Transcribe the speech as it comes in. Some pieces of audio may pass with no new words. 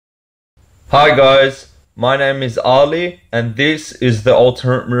Hi guys, my name is Ali and this is the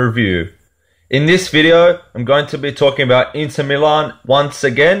Ultimate Review. In this video, I'm going to be talking about Inter Milan once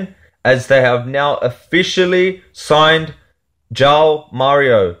again, as they have now officially signed Joao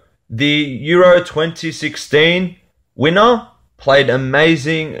Mario, the Euro 2016 winner. Played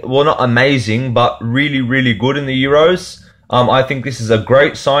amazing, well not amazing, but really good in the Euros. I think this is a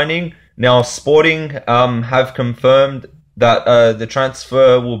great signing. Now Sporting have confirmed that the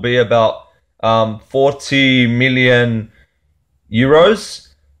transfer will be about 40 million euros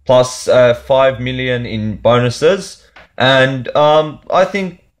plus 5 million in bonuses. And I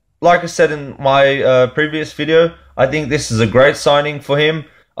think, like I said in my previous video, I think this is a great signing for him.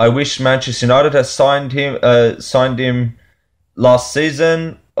 I wish Manchester United has signed him last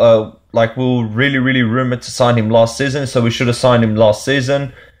season. Like we were really rumored to sign him last season, so we should have signed him last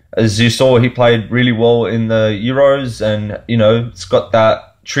season. As you saw, he played really well in the Euros, and you know, it's got that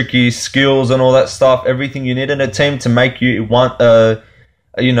tricky skills and all that stuff, everything you need in a team to make you want a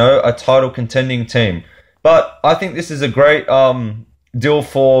title contending team. But I think this is a great deal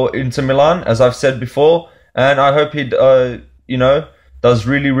for Inter Milan, as I've said before, and I hope he does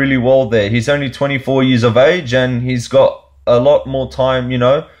really well there. He's only 24 years of age and he's got a lot more time,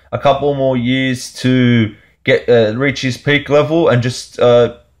 a couple more years to get reach his peak level and just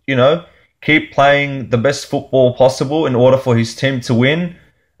keep playing the best football possible in order for his team to win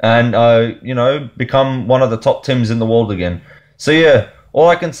and become one of the top teams in the world again. So yeah, all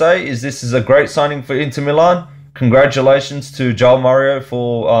I can say is this is a great signing for Inter Milan. Congratulations to Joao Mario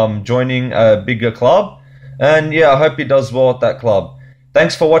for joining a bigger club, and yeah, I hope he does well at that club.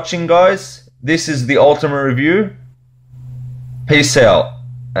 Thanks for watching, guys. This is the Ultimate Review. Peace out,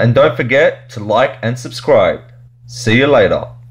 and don't forget to like and subscribe. See you later.